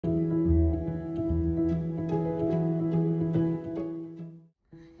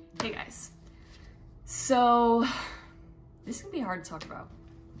So this can be hard to talk about.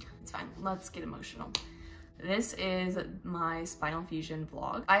 It's fine, let's get emotional. This is my spinal fusion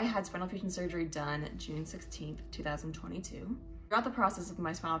vlog. I had spinal fusion surgery done June 16th, 2022. Throughout the process of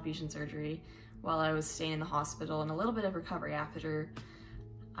my spinal fusion surgery, while I was staying in the hospital and a little bit of recovery after,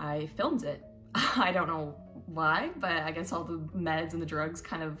 I filmed it. I don't know why, but I guess all the meds and the drugs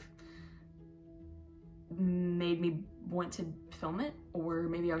kind of made me want to film it, or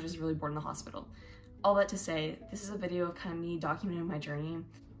maybe I was just really bored in the hospital. All that to say, this is a video of kind of me documenting my journey.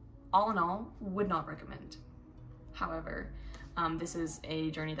 All in all, would not recommend. However, this is a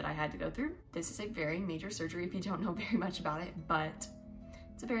journey that I had to go through. This is a very major surgery if you don't know very much about it, but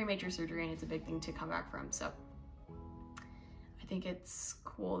it's a very major surgery and it's a big thing to come back from. So I think it's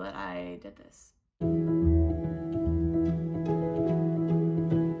cool that I did this.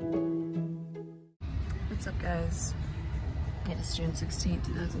 What's up, guys? It is June 16th,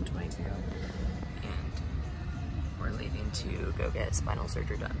 2022, and we're leaving to go get spinal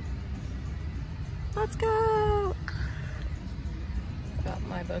surgery done. Let's go! Got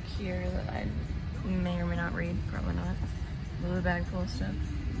my book here that I may or may not read, probably not. A little bag full of stuff,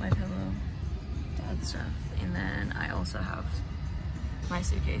 my pillow, dad's stuff, and then I also have my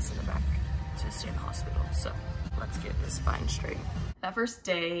suitcase in the back to stay in the hospital. So let's get this spine straight. That first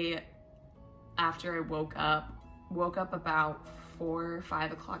day after I woke up about 4 or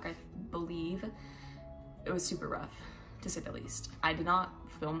 5 o'clock, I believe. It was super rough, to say the least. I did not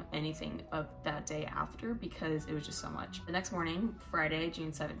film anything of that day after because it was just so much. The next morning, Friday,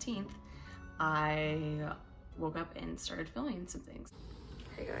 June 17th, I woke up and started filming some things.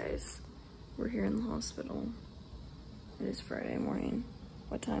 Hey guys, we're here in the hospital. It is Friday morning.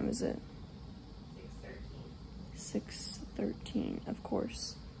 What time is it? 6:13, of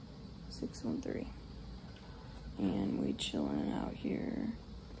course. 6:13. And we chilling out here.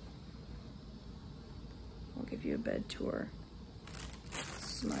 I'll give you a bed tour.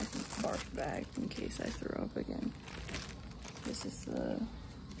 This is my barf bag in case I throw up again. This is the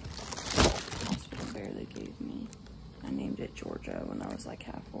hospital bear they gave me. I named it Georgia when I was like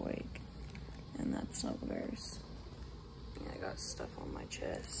half awake. And that's Snugglebears. Yeah, I got stuff on my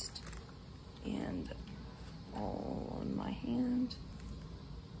chest and all on my hand.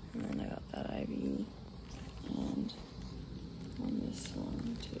 And then I got that IV and on this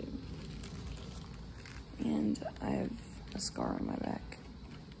one too. And I have a scar on my back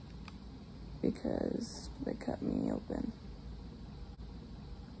because they cut me open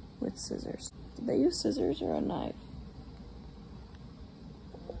with scissors. Did they use scissors or a knife?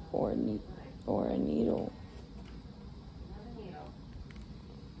 Or a needle?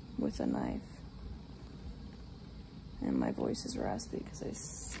 With a knife. And my voice is raspy because I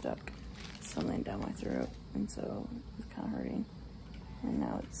stuck something down my throat, and so it's kind of hurting. And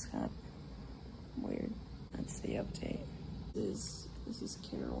now it's kind of weird. That's the update. This is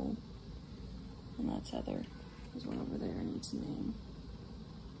Carol, and that's Heather. There's one over there I need to name.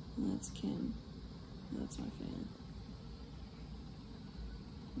 And that's Kim. And that's my fan.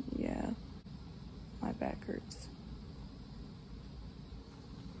 Yeah, my back hurts.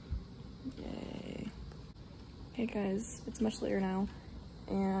 Yay. Hey guys, it's much later now,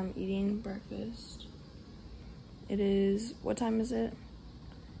 and I'm eating breakfast. It is, what time is it?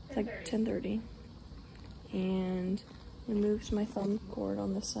 It's like 10:30. And I moved my thumb cord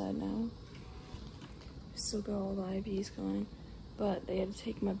on this side now. Still got all the IVs going, but they had to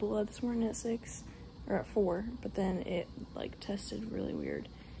take my blood this morning at 6, or at 4, but then it like tested really weird,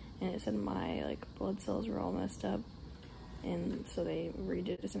 and it said my like blood cells were all messed up, and so they redid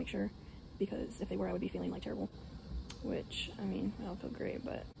it just to make sure, because if they were, I would be feeling like terrible, which, I mean, I don't feel great,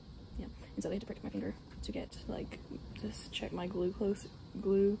 but yeah. And so they had to prick my finger to get like, just check my glucose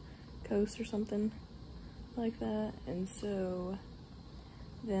or something like that. And so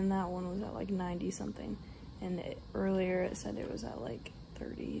then that one was at like 90 something, and earlier it said it was at like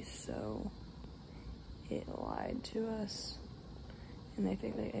 30, so it lied to us, and they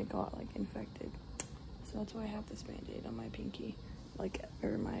think that it got like infected. So that's why I have this band-aid on my pinky, like,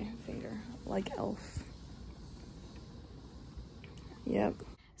 or my finger, like Elf. Yep.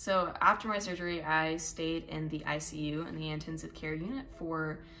 So after my surgery, I stayed in the ICU, in the intensive care unit,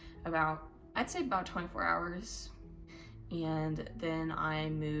 for about, I'd say about 24 hours. And then I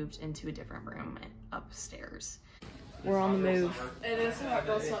moved into a different room upstairs. We're on the move. It is Hot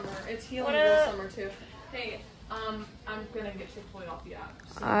Girl Summer. It's Healing Girl Summer too. Hey, I'm gonna get Chick-fil-A off the app.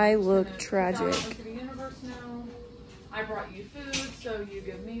 So I look tragic. To the universe now. I brought you food, so you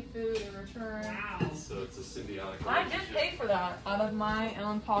give me food in return. Wow. So it's a symbiotic. I did pay for that out of my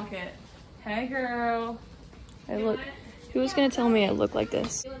own pocket. Hey, girl. I look. Who's gonna tell me I look like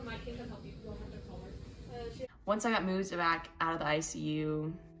this? Once I got moved back out of the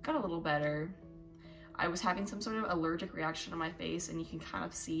ICU, got a little better. I was having some sort of allergic reaction on my face, and you can kind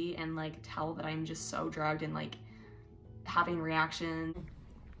of see and like tell that I'm just so drugged and like having reaction.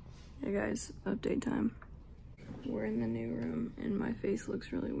 Hey guys, update time. We're in the new room and my face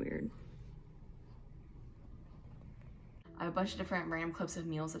looks really weird. I have a bunch of different random clips of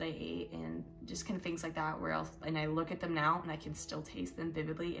meals that I ate and just kind of things like that and I look at them now and I can still taste them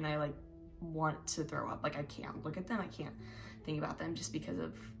vividly, and I like want to throw up. Like I can't look at them, I can't think about them just because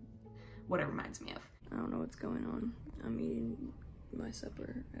of what it reminds me of. I don't know what's going on. I'm eating my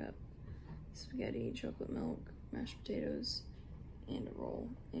supper. I got spaghetti, chocolate milk, mashed potatoes, and a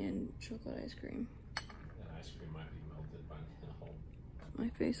roll, and chocolate ice cream. That ice cream might be melted by now. My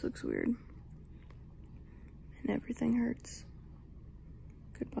face looks weird. And everything hurts.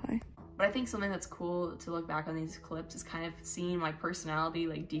 Goodbye. But I think something that's cool to look back on these clips is kind of seeing my personality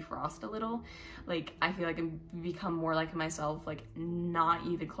like defrost a little. Like I feel like I've become more like myself, like not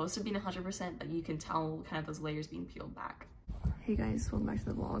even close to being 100%, but you can tell kind of those layers being peeled back. Hey guys, welcome back to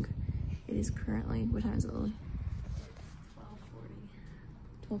the vlog. It is currently, what time is it, Lily?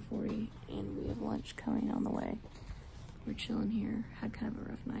 12:40, and we have lunch coming on the way. We're chilling here. Had kind of a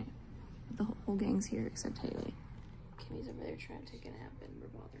rough night. The whole gang's here except Haley. Kimmy's over there trying to take a nap and we're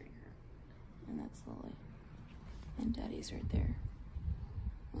bothering her. And that's Lily. And Daddy's right there.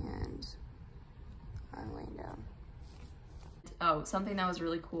 And I'm laying down. Oh, something that was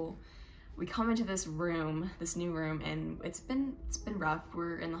really cool. We come into this room, this new room, and it's been rough.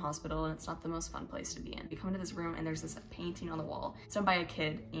 We're in the hospital and it's not the most fun place to be in. We come into this room and there's this painting on the wall. It's done by a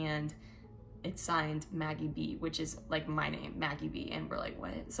kid and it's signed Maggie B, which is like my name, Maggie B, and we're like,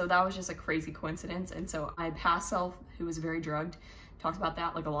 what? So that was just a crazy coincidence. And so my past self, who was very drugged, talked about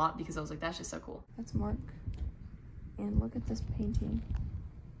that like a lot because I was like, that's just so cool. That's Mark. And look at this painting.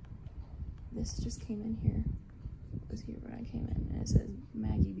 This just came in here. It was here when I came in, and it says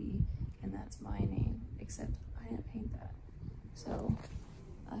Maggie B, and that's my name, except I didn't paint that. So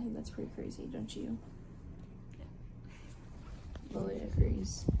I think that's pretty crazy, don't you? Yeah. Lily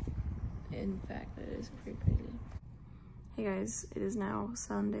agrees. In fact, that is pretty crazy. Hey guys, it is now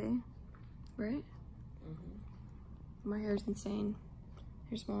Sunday, right? Mm-hmm. My hair's insane.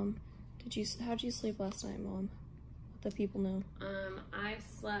 Here's Mom. How'd you sleep last night, Mom? Let the people know. I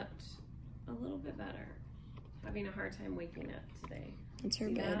slept a little bit better. Having a hard time waking up today. It's her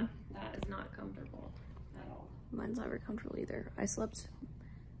bed. That is not comfortable at all. Mine's not very comfortable either. I slept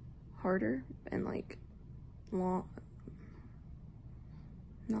harder and like not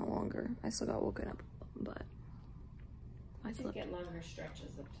longer. I still got woken up, but I slept. Get longer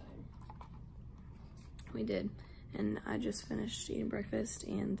stretches of time. We did, and I just finished eating breakfast,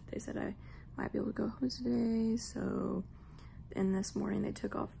 and they said I might be able to go home today. So, and this morning they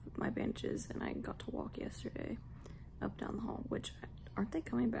took off my bandages, and I got to walk yesterday up down the hall. Which aren't they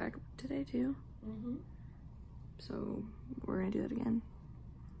coming back today too? Mm-hmm. So we're gonna do that again.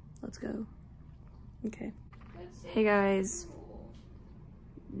 Let's go. Okay. Hey guys.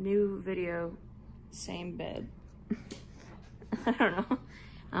 New video, same bed. I don't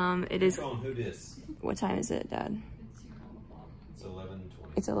know. It is. Who dis? What time is it, Dad? It's 11:20.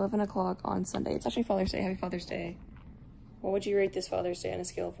 It's 11 o'clock on Sunday. It's actually Father's Day. Happy Father's Day. What would you rate this Father's Day on a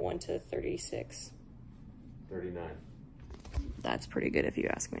scale of 1 to 36? 39. That's pretty good if you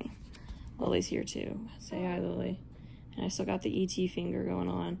ask me. Lily's here too. Say hi, Lily. And I still got the ET finger going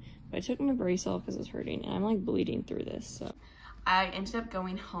on, but I took my brace off because it's hurting, and I'm like bleeding through this. So I ended up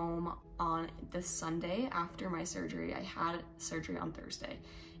going home on the Sunday after my surgery. I had surgery on Thursday.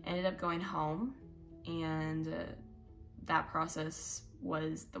 Ended up going home, and that process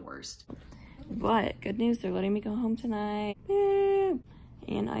was the worst. But good news, they're letting me go home tonight. Woo!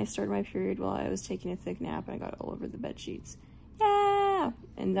 And I started my period while I was taking a thick nap, and I got all over the bed sheets. Yeah!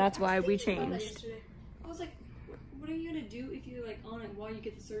 And that's why we changed. I was like, what are you gonna do if you're like on it while you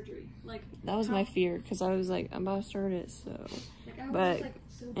get the surgery? Like that was my fear, because I was like, I'm about to start it, so. Like, but like,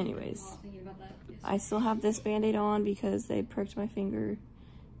 so anyways, thinking about that I still have this band-aid on because they pricked my finger,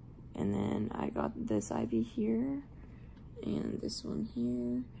 and then I got this IV here, and this one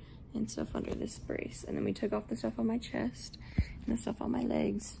here, and stuff under this brace. And then we took off the stuff on my chest and the stuff on my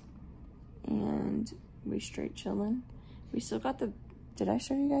legs, and we straight chilling. We still got the, did I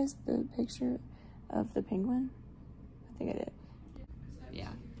show you guys the picture of the penguin? I think I did. Yeah,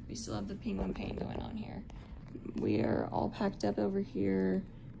 we still have the penguin paint going on here. We are all packed up over here.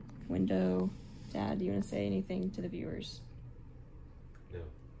 Window. Dad, do you want to say anything to the viewers? No.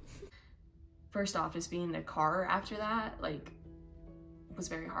 First off, just being in the car after that, like, was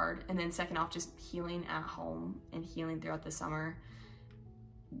very hard. And then second off, just healing at home and healing throughout the summer.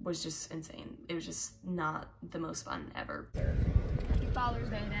 was just insane. It was just not the most fun ever. Happy Father's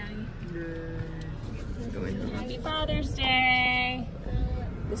Day, Daddy. Going home. Happy Father's Day.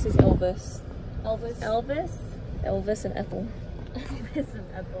 This is Elvis. Elvis? Elvis and Ethel. Elvis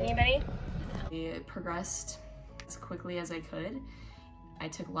and Ethel. Anybody? I progressed as quickly as I could. I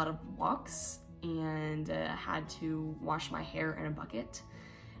took a lot of walks and had to wash my hair in a bucket,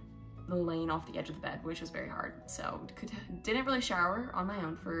 laying off the edge of the bed, which was very hard. So didn't really shower on my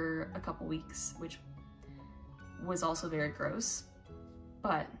own for a couple weeks, which was also very gross,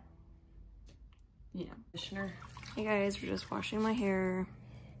 but you know. Conditioner. Hey guys, we're just washing my hair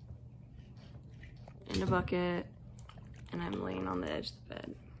in a bucket and I'm laying on the edge of the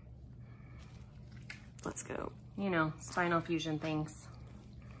bed. Let's go. You know, spinal fusion things.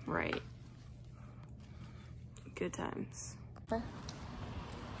 Right. Good times.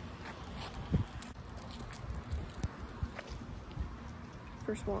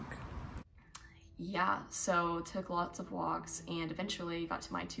 First walk. Yeah, so took lots of walks and eventually got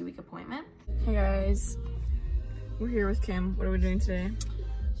to my 2-week appointment. Hey guys, we're here with Kim. What are we doing today?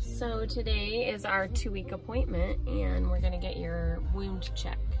 So today is our 2-week appointment and we're gonna get your wound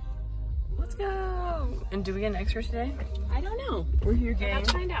check. Let's go! And do we get an X-ray today? I don't know. We're here We'll have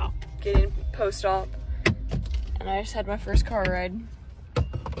to find out. getting post-op. And I just had my first car ride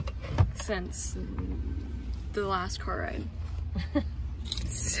since the last car ride.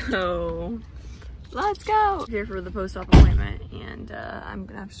 So, let's go! Here for the post-op appointment and I'm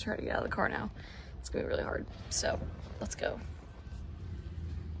gonna have to try to get out of the car now. It's gonna be really hard. So, let's go.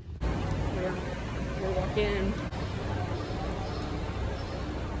 We're walking in.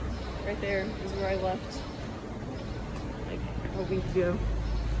 Right there is where I left like a week ago.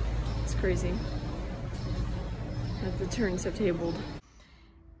 It's crazy. The turns have tabled.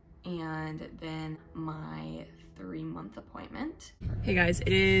 And then my 3-month appointment. Hey guys,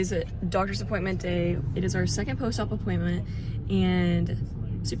 it is doctor's appointment day. It is our second post-op appointment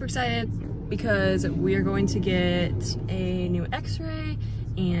and super excited because we are going to get a new x-ray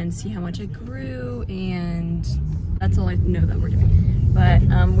and see how much it grew, and that's all I know that we're doing. But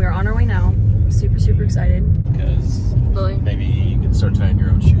we're on our way now. Super, super excited. Because Lily? maybe you can start tying your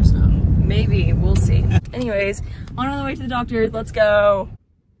own shoes now. Maybe, we'll see. Anyways, on our way to the doctor, let's go.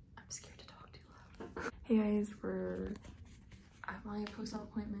 I'm scared to talk too loud. Hey guys, we're at my post-op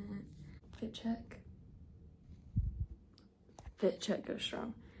appointment. Fit check. Fit check goes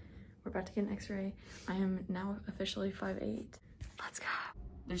strong. We're about to get an x-ray. I am now officially 5'8". Let's go.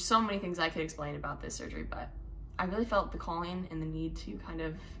 There's so many things I could explain about this surgery, but I really felt the calling and the need to kind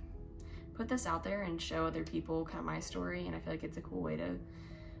of put this out there and show other people kind of my story, and I feel like it's a cool way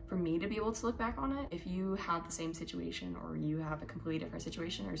for me to be able to look back on it. If you have the same situation or you have a completely different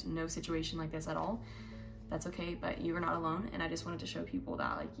situation, there's no situation like this at all, that's okay, but you are not alone. And I just wanted to show people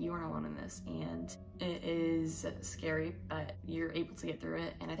that like you aren't alone in this, and it is scary, but you're able to get through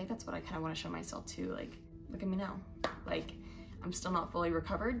it. And I think that's what I kind of want to show myself too. Like, look at me now. Like, I'm still not fully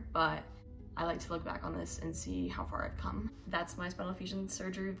recovered, but I like to look back on this and see how far I've come. That's my spinal fusion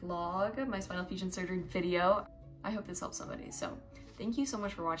surgery vlog, my spinal fusion surgery video. I hope this helps somebody. So thank you so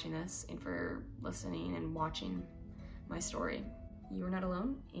much for watching this and for listening and watching my story. You are not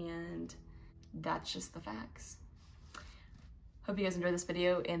alone, and that's just the facts. Hope you guys enjoyed this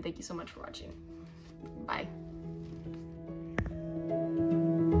video, and thank you so much for watching. Bye.